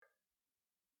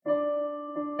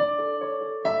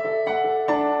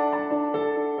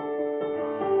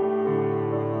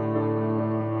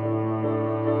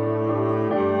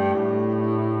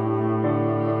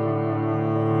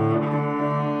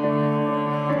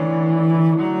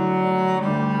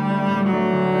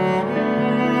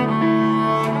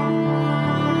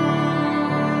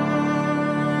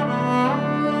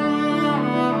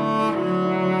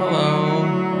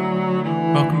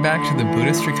the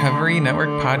Buddhist Recovery Network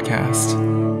podcast.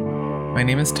 My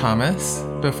name is Thomas.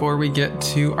 Before we get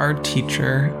to our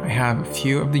teacher, I have a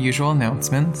few of the usual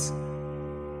announcements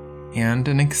and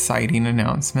an exciting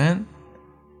announcement.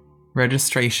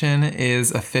 Registration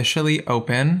is officially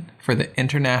open for the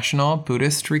International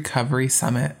Buddhist Recovery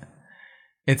Summit.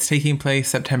 It's taking place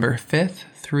September 5th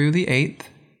through the 8th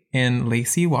in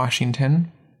Lacey,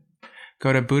 Washington.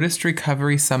 Go to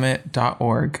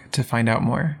BuddhistRecoverySummit.org to find out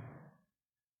more.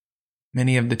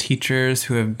 Many of the teachers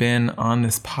who have been on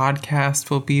this podcast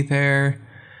will be there.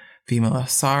 Vimala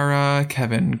Sara,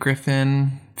 Kevin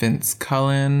Griffin, Vince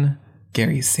Cullen,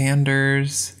 Gary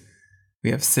Sanders.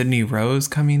 We have Sydney Rose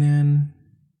coming in.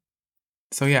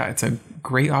 So yeah, it's a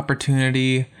great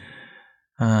opportunity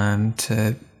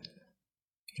to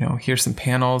hear some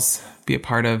panels, be a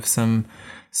part of some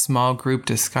small group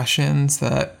discussions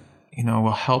that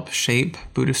will help shape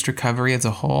Buddhist recovery as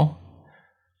a whole.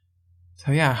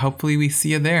 So yeah, hopefully we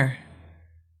see you there.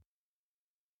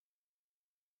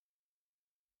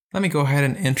 Let me go ahead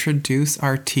and introduce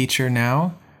our teacher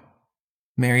now.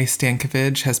 Mary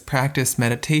Stankovich has practiced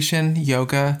meditation,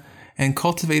 yoga, and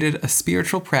cultivated a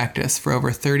spiritual practice for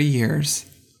over 30 years,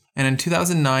 and in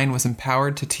 2009 was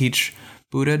empowered to teach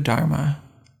Buddha Dharma.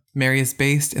 Mary is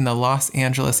based in the Los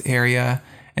Angeles area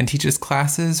and teaches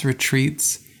classes,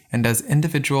 retreats, and does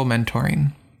individual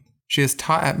mentoring. She has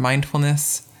taught at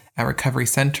mindfulness, at recovery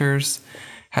centers,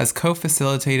 has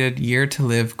co-facilitated Year to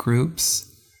Live groups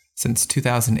since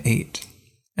 2008,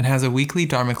 and has a weekly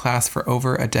Dharma class for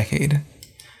over a decade.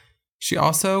 She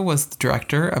also was the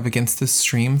director of Against the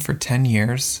Stream for 10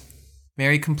 years.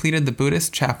 Mary completed the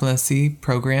Buddhist chaplaincy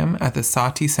program at the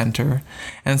Sati Center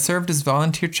and served as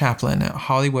volunteer chaplain at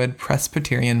Hollywood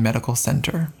Presbyterian Medical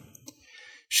Center.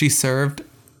 She served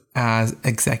as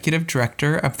executive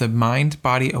director of the Mind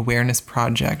Body Awareness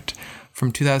Project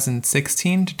from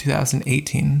 2016 to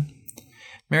 2018.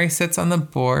 Mary sits on the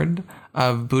board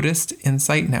of Buddhist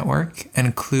Insight Network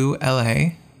and Clue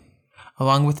LA.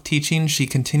 Along with teaching, she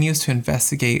continues to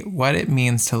investigate what it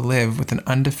means to live with an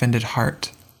undefended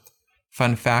heart.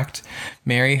 Fun fact,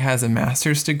 Mary has a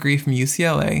master's degree from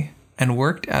UCLA and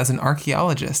worked as an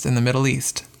archaeologist in the Middle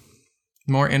East.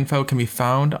 More info can be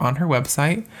found on her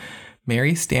website,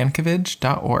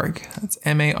 marystankovich.org. That's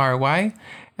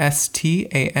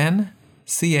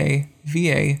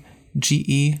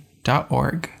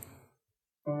MaryStancavage.org.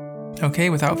 Okay,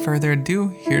 without further ado,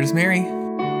 here's Mary.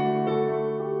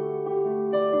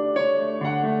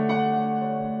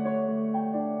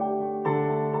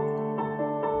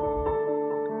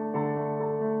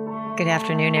 Good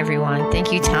afternoon, everyone.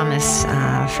 Thank you, Thomas,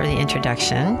 for the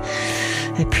introduction.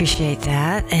 I appreciate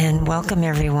that. And welcome,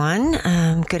 everyone.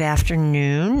 Good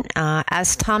afternoon.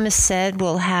 As Thomas said,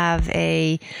 we'll have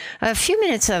a few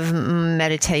minutes of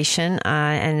meditation,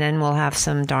 and then we'll have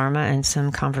some Dharma and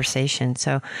some conversation.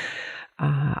 So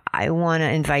I want to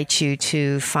invite you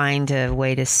to find a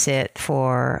way to sit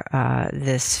for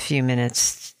this few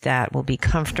minutes that will be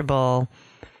comfortable.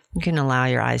 You can allow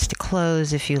your eyes to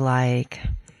close if you like.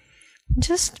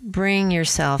 Just bring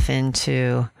yourself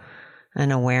into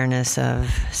an awareness of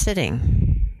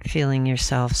sitting, feeling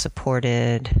yourself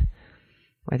supported,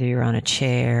 whether you're on a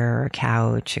chair or a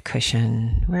couch, a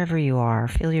cushion, wherever you are,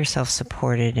 feel yourself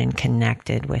supported and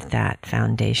connected with that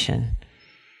foundation.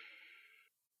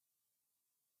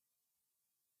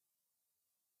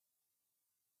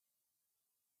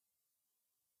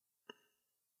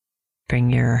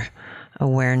 Bring your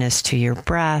awareness to your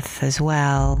breath as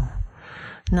well.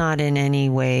 Not in any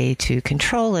way to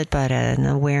control it, but an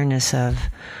awareness of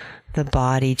the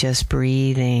body just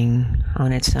breathing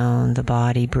on its own. The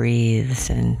body breathes,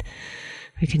 and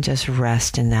we can just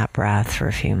rest in that breath for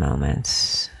a few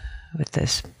moments with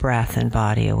this breath and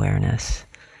body awareness.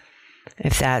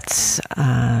 If that's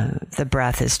the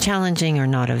breath is challenging or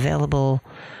not available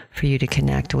for you to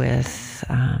connect with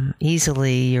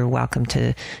easily, you're welcome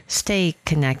to stay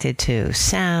connected to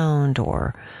sound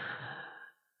or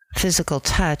physical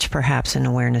touch, perhaps an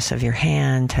awareness of your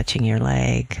hand touching your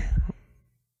leg.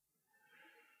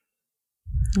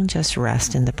 And just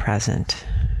rest in the present.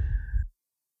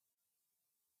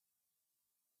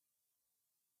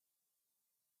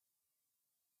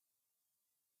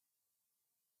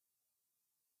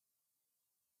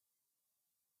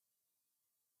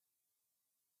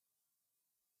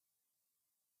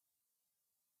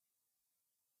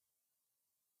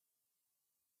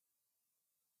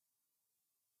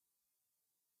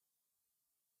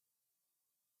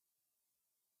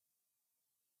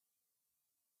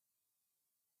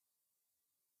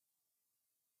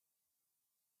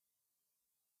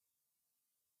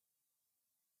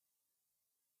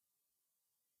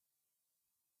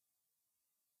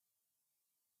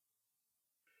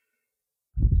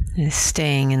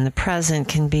 Staying in the present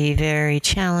can be very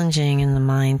challenging, and the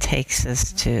mind takes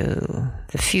us to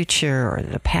the future or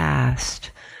the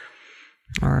past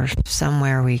or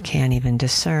somewhere we can't even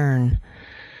discern.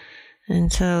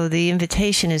 And so the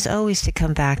invitation is always to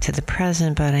come back to the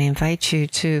present, but I invite you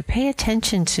to pay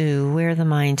attention to where the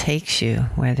mind takes you,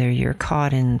 whether you're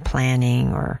caught in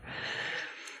planning or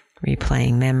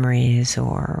replaying memories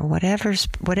or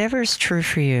whatever's true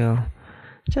for you.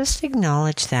 Just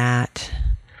acknowledge that.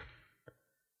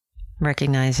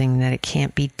 Recognizing that it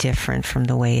can't be different from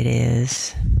the way it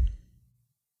is.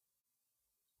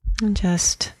 And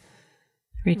just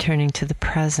returning to the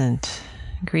present,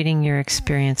 greeting your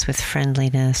experience with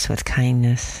friendliness, with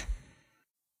kindness.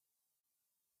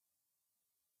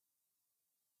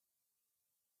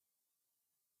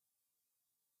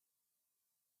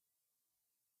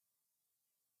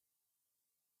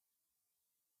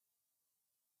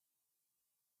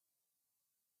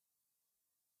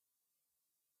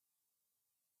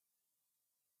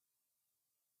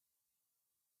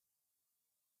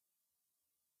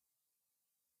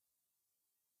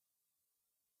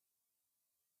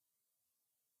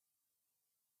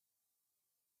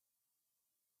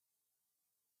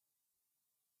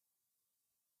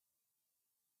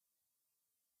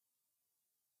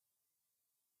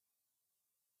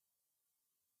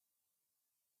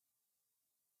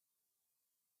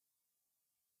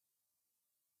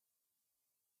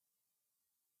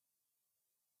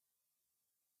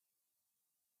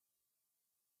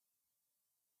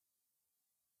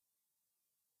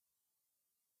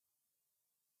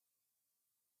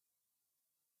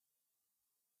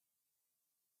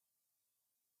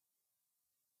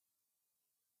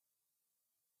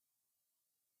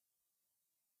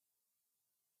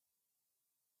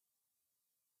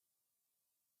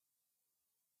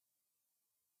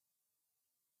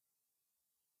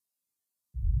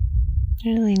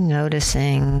 Really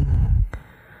noticing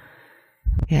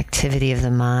the activity of the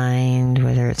mind,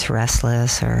 whether it's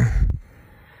restless or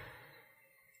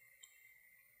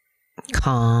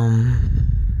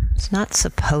calm. It's not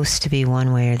supposed to be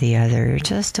one way or the other. You're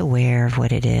just aware of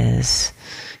what it is,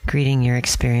 greeting your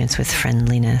experience with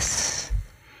friendliness,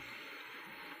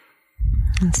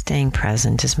 and staying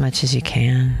present as much as you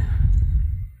can.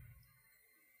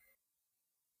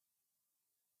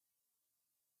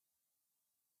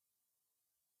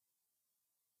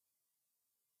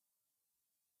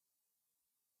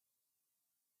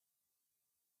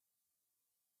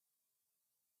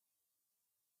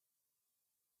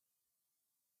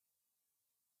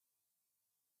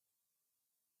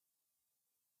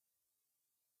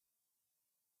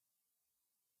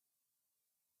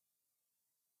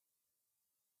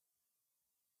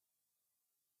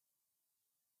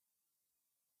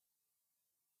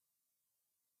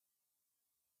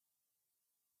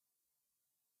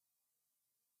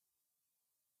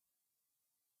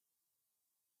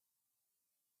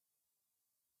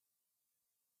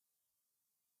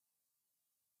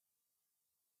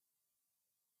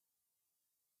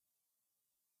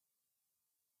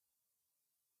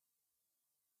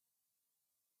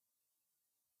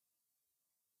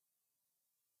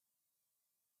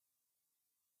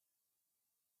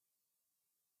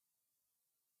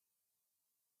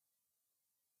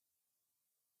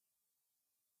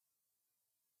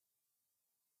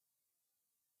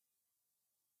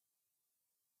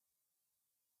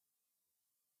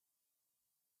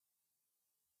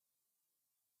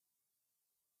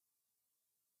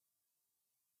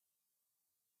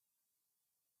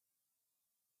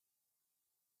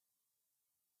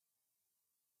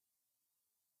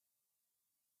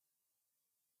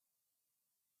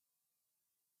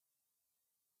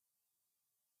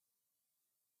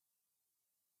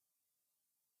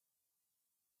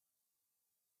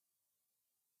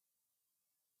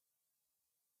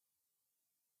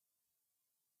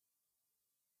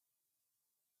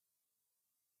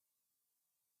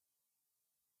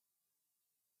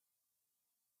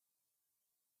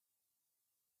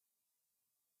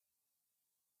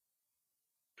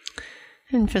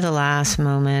 And for the last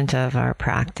moment of our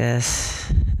practice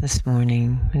this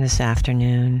morning, this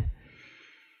afternoon,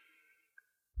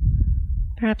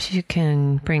 perhaps you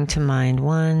can bring to mind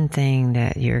one thing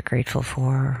that you're grateful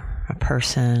for, a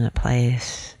person, a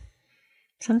place,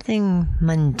 something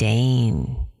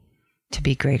mundane to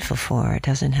be grateful for. It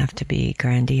doesn't have to be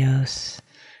grandiose.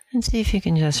 And see if you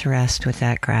can just rest with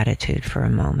that gratitude for a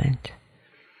moment.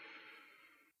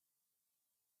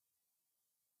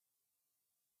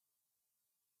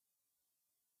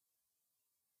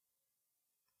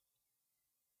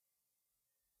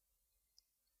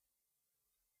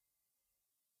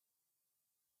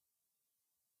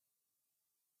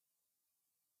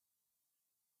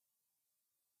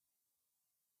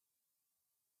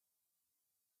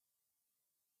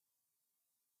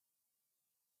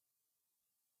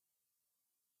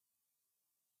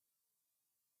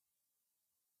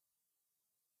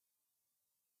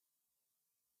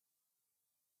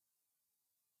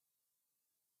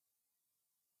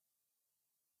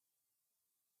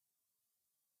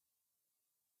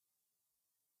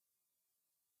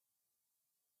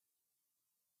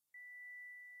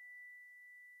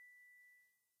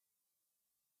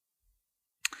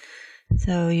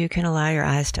 So you can allow your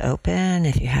eyes to open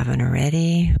if you haven't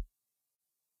already.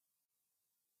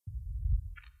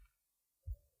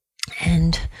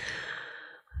 And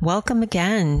welcome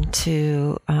again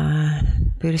to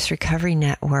Buddhist Recovery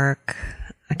Network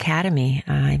Academy.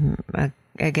 I'm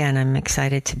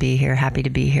excited to be here, happy to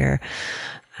be here.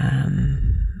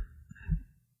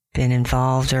 Been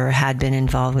involved or had been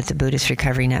involved with the Buddhist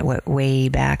Recovery Network way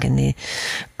back in the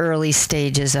early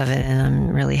stages of it, and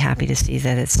I'm really happy to see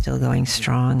that it's still going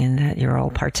strong and that you're all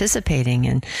participating.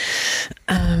 And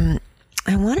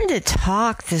I wanted to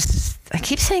talk I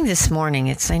keep saying this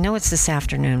morning. I know it's this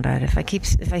afternoon, but if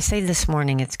I say this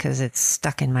morning, it's because it's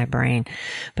stuck in my brain.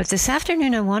 But this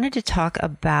afternoon, I wanted to talk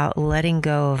about letting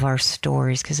go of our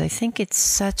stories, because I think it's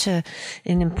such an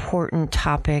important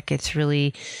topic. It's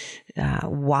really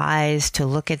wise to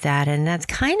look at that. And that's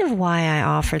kind of why I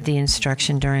offered the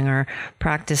instruction during our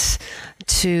practice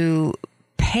to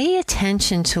pay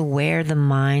attention to where the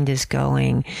mind is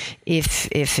going,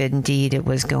 if indeed it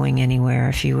was going anywhere.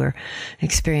 If you were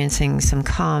experiencing some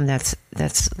calm, that's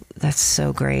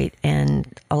so great.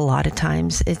 And a lot of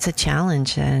times it's a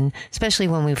challenge, and especially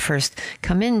when we first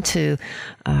come into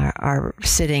our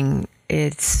sitting,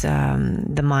 it's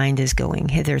the mind is going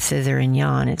hither, thither, and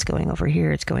yon. It's going over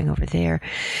here, it's going over there,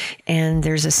 and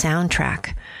there's a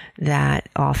soundtrack that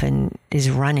often is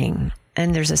running.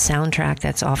 And there's a soundtrack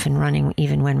that's often running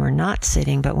even when we're not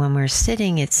sitting, but when we're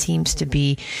sitting, it seems to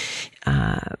be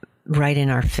right in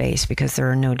our face because there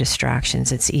are no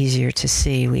distractions. It's easier to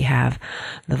see. We have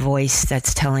the voice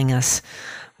that's telling us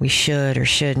we should or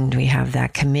shouldn't. We have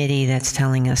that committee that's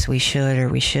telling us we should or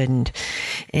we shouldn't.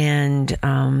 And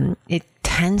it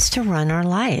tends to run our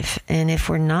life. And if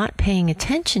we're not paying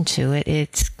attention to it,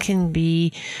 it can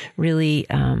be really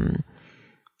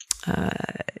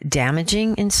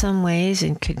damaging in some ways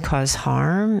and could cause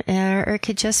harm, or it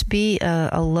could just be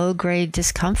a low-grade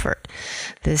discomfort.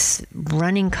 This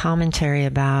running commentary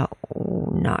about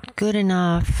not good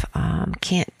enough,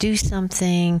 can't do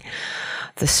something,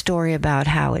 the story about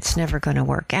how it's never going to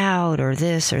work out, or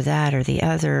this or that or the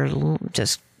other,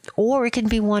 or it can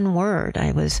be one word.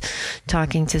 I was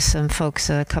talking to some folks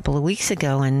a couple of weeks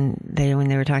ago, and when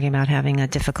they were talking about having a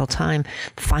difficult time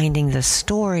finding the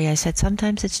story, I said,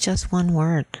 sometimes it's just one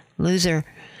word: loser,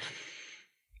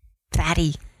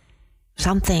 fatty,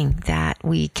 something that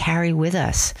we carry with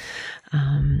us.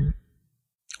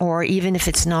 Or even if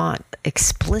it's not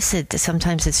explicit,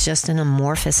 sometimes it's just an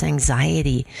amorphous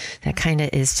anxiety that kind of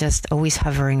is just always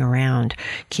hovering around,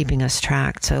 keeping us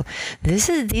tracked. So these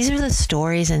are the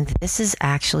stories, and this is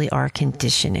actually our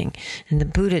conditioning. And the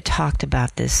Buddha talked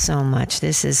about this so much.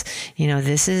 This is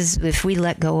if we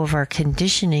let go of our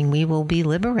conditioning, we will be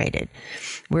liberated.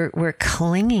 We're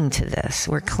clinging to this.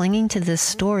 We're clinging to this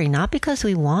story, not because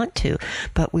we want to,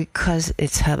 but because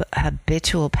it's a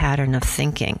habitual pattern of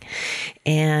thinking.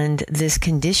 And this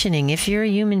conditioning, if you're a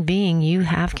human being, you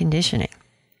have conditioning.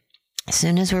 As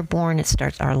soon as we're born,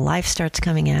 our life starts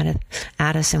coming at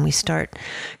us, and we start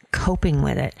coping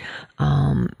with it.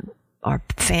 Our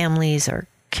families, our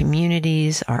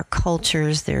communities, our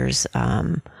cultures, there's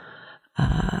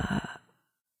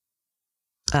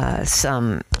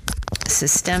some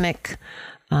systemic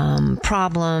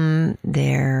problem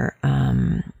there,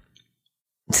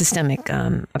 systemic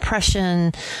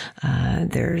oppression.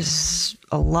 There's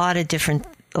a lot of different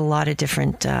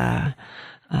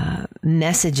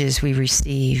messages we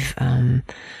receive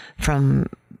from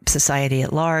society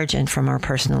at large and from our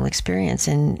personal experience.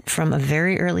 And from a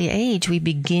very early age, we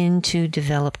begin to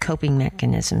develop coping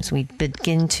mechanisms. We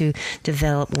begin to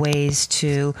develop ways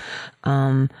to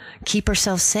keep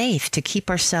ourselves safe, to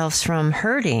keep ourselves from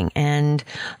hurting. And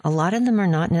a lot of them are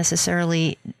not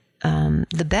necessarily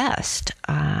the best.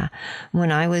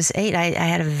 When I was 8, I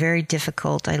had a very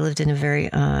difficult, I lived in a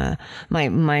very, I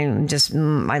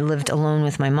lived alone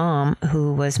with my mom,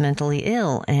 who was mentally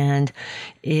ill, and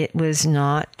it was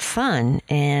not fun.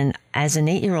 And as an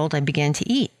 8-year-old, I began to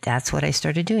eat. That's what I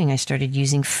started doing. I started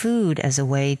using food as a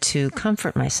way to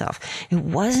comfort myself. It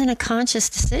wasn't a conscious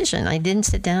decision. I didn't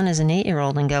sit down as an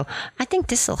 8-year-old and go, I think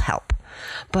this will help.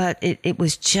 But it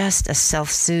was just a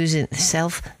self-soothing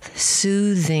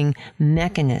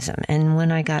mechanism. And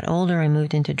when I got older, I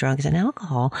moved into drugs and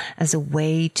alcohol as a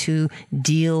way to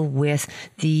deal with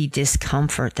the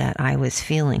discomfort that I was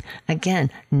feeling. Again,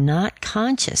 not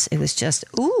conscious. It was just,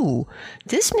 ooh,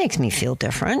 this makes me feel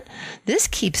different. This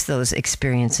keeps those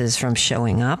experiences from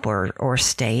showing up or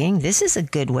staying. This is a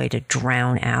good way to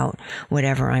drown out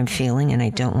whatever I'm feeling and I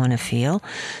don't want to feel.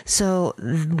 So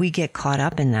we get caught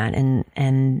up in that.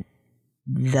 And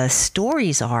the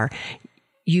stories are,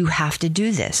 you have to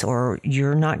do this, or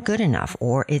you're not good enough,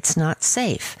 or it's not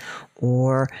safe,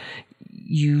 or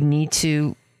you need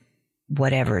to,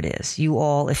 whatever it is.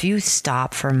 If you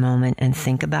stop for a moment and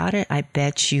think about it, I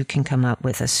bet you can come up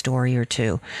with a story or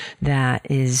two that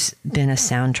has been a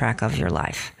soundtrack of your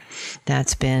life.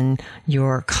 That's been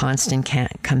your constant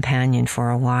companion for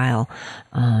a while.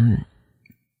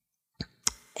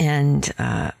 And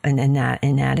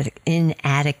that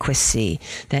inadequacy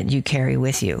that you carry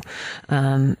with you.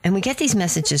 And we get these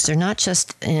messages. They're not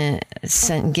just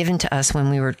given to us when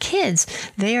we were kids.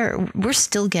 We're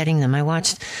still getting them. I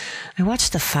watched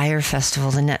the Fyre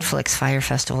Festival, the Netflix Fyre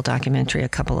Festival documentary a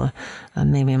couple of,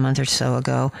 maybe a month or so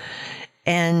ago.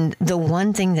 And the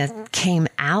one thing that came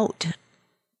out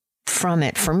from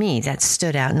it for me that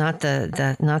stood out, not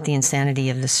the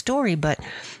insanity of the story, but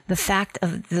the fact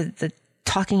of the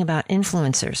talking about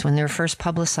influencers. When they were first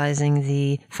publicizing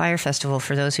the Fyre Festival,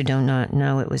 for those who don't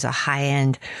know, it was a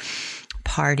high-end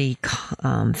party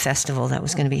festival that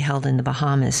was going to be held in the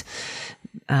Bahamas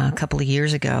a couple of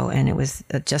years ago, and it was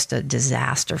just a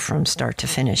disaster from start to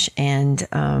finish. And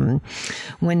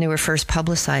when they were first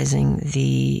publicizing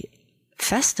the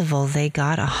festival, they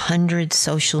got 100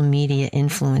 social media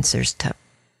influencers to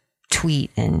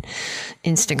tweet and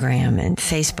Instagram and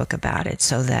Facebook about it,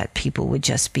 so that people would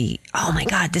just be, oh my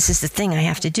God, this is the thing I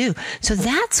have to do. So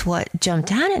that's what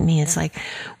jumped out at me. It's like,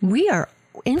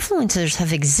 influencers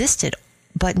have existed,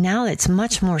 but now it's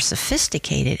much more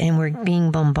sophisticated, and we're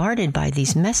being bombarded by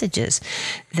these messages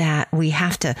that we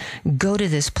have to go to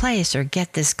this place or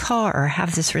get this car or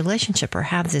have this relationship or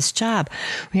have this job.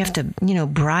 We have to,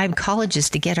 bribe colleges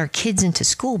to get our kids into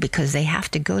school because they have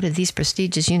to go to these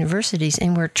prestigious universities,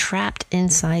 and we're trapped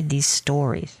inside these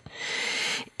stories.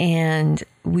 And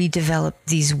we develop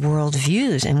these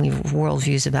worldviews, and we have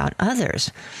worldviews about others,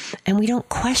 and we don't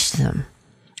question them.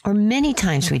 Or many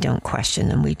times we don't question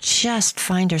them. We just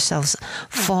find ourselves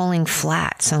falling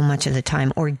flat so much of the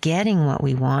time, or getting what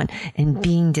we want and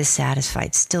being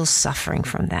dissatisfied, still suffering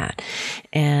from that.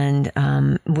 And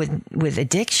with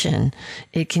addiction,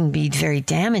 it can be very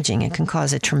damaging. It can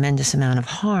cause a tremendous amount of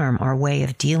harm, our way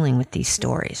of dealing with these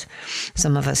stories.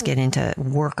 Some of us get into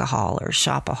workahol or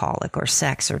shopaholic or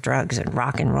sex or drugs and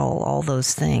rock and roll, all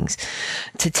those things,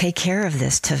 to take care of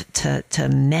this, to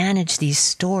manage these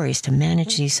stories, to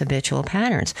manage these habitual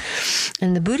patterns.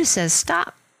 And the Buddha says,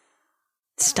 stop.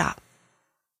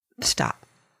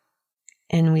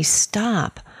 And we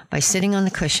stop by sitting on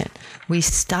the cushion. We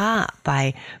stop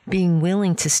by being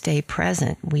willing to stay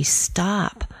present. We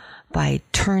stop by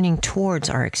turning towards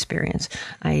our experience.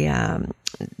 I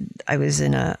was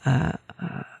in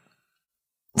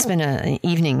spent an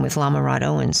evening with Lama Rod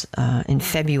Owens in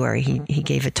February. He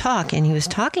gave a talk, and he was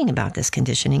talking about this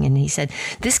conditioning, and he said,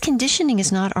 this conditioning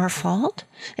is not our fault.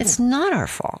 It's not our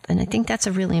fault. And I think that's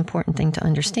a really important thing to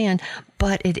understand,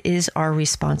 but it is our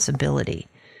responsibility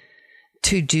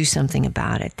to do something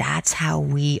about it. That's how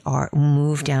we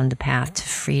move down the path to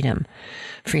freedom.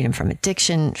 Freedom from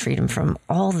addiction, freedom from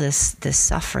all this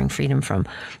suffering, freedom from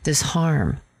this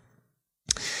harm.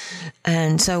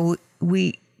 And so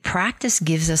practice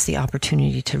gives us the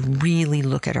opportunity to really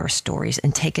look at our stories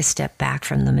and take a step back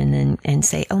from them, and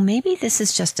say, oh, maybe this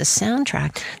is just a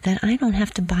soundtrack that I don't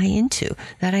have to buy into,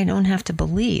 that I don't have to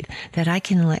believe, that I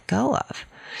can let go of.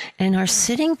 And our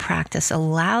sitting practice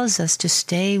allows us to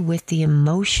stay with the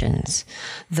emotions,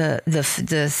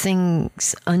 the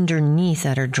things underneath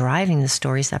that are driving the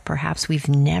stories that perhaps we've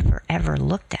never, ever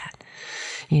looked at.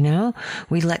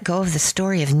 We let go of the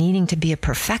story of needing to be a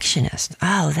perfectionist.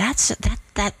 Oh, that's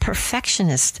that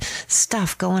perfectionist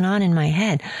stuff going on in my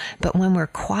head. But when we're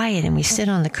quiet and we sit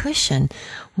on the cushion,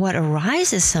 what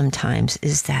arises sometimes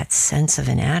is that sense of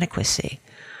inadequacy,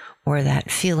 or that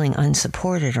feeling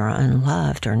unsupported or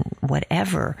unloved, or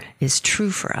whatever is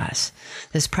true for us.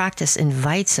 This practice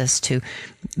invites us to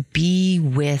be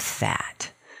with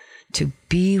that, to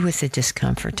be with the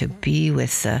discomfort, to be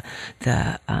with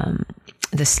the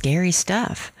scary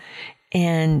stuff.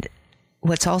 And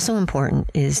what's also important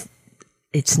is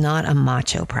it's not a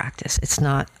macho practice. It's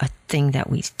not a thing that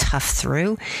we tough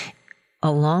through.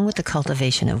 Along with the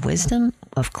cultivation of wisdom,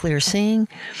 of clear seeing,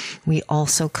 we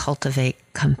also cultivate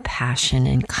compassion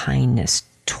and kindness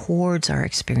towards our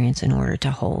experience in order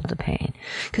to hold the pain.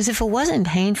 Because if it wasn't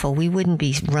painful, we wouldn't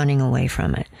be running away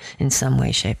from it in some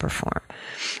way, shape, or form.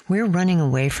 We're running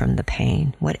away from the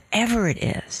pain, whatever it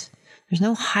is. There's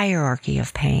no hierarchy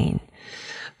of pain.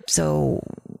 So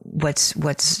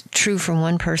what's true for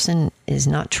one person is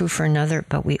not true for another,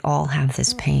 but we all have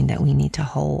this pain that we need to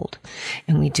hold.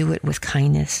 And we do it with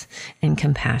kindness and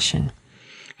compassion.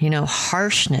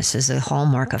 Harshness is a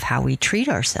hallmark of how we treat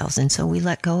ourselves. And so we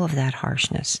let go of that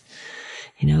harshness.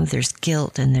 There's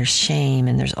guilt and there's shame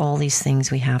and there's all these things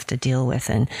we have to deal with.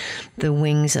 And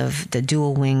the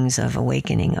dual wings of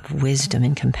awakening, of wisdom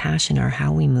and compassion are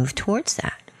how we move towards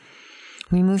that.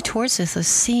 We move towards this of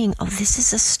seeing, this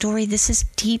is a story. This is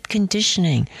deep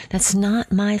conditioning. That's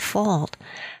not my fault.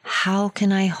 How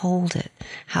can I hold it?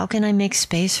 How can I make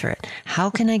space for it? How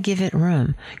can I give it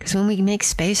room? Because when we make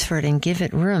space for it and give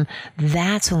it room,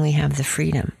 that's when we have the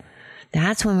freedom.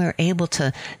 That's when we're able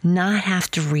to not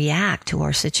have to react to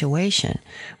our situation.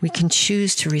 We can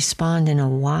choose to respond in a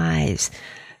wise,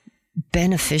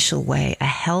 beneficial way, a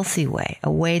healthy way, a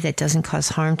way that doesn't cause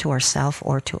harm to ourselves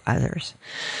or to others.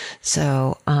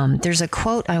 So there's a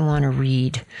quote I want to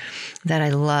read that I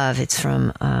love. It's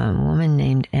from a woman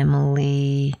named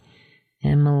Emily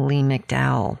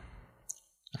McDowell.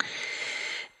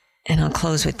 And I'll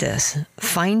close with this.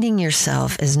 Finding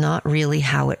yourself is not really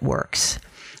how it works.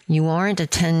 You aren't a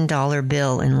 $10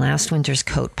 bill in last winter's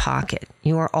coat pocket.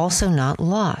 You are also not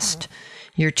lost.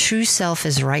 Your true self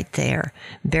is right there,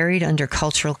 buried under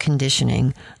cultural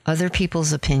conditioning, other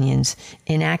people's opinions,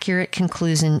 inaccurate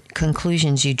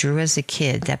conclusions you drew as a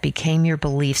kid that became your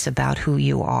beliefs about who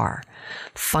you are.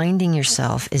 Finding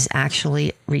yourself is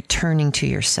actually returning to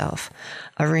yourself,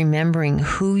 a remembering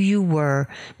who you were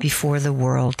before the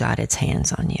world got its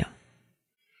hands on you.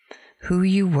 Who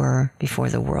you were before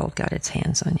the world got its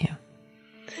hands on you.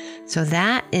 So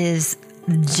that is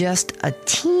just a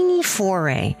teeny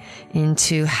foray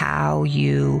into how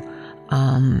you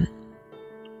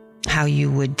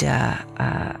would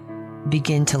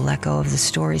begin to let go of the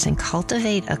stories and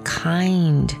cultivate a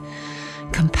kind,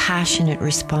 compassionate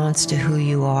response to who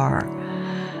you are,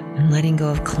 and letting go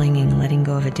of clinging, letting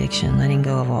go of addiction, letting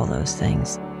go of all those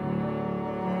things.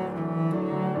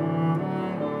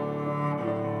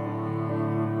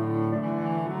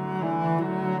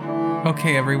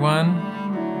 Okay, everyone.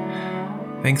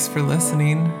 Thanks for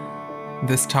listening.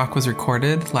 This talk was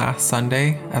recorded last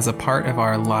Sunday as a part of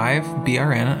our live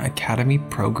BRN Academy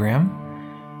program.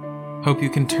 Hope you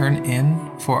can turn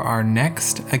in for our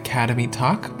next Academy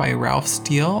talk by Ralph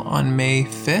Steele on May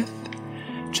 5th.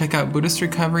 Check out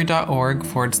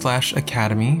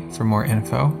BuddhistRecovery.org/academy for more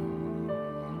info.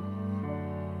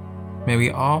 May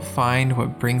we all find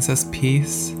what brings us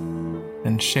peace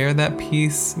and share that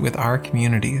peace with our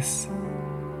communities.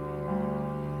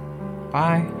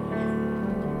 Bye.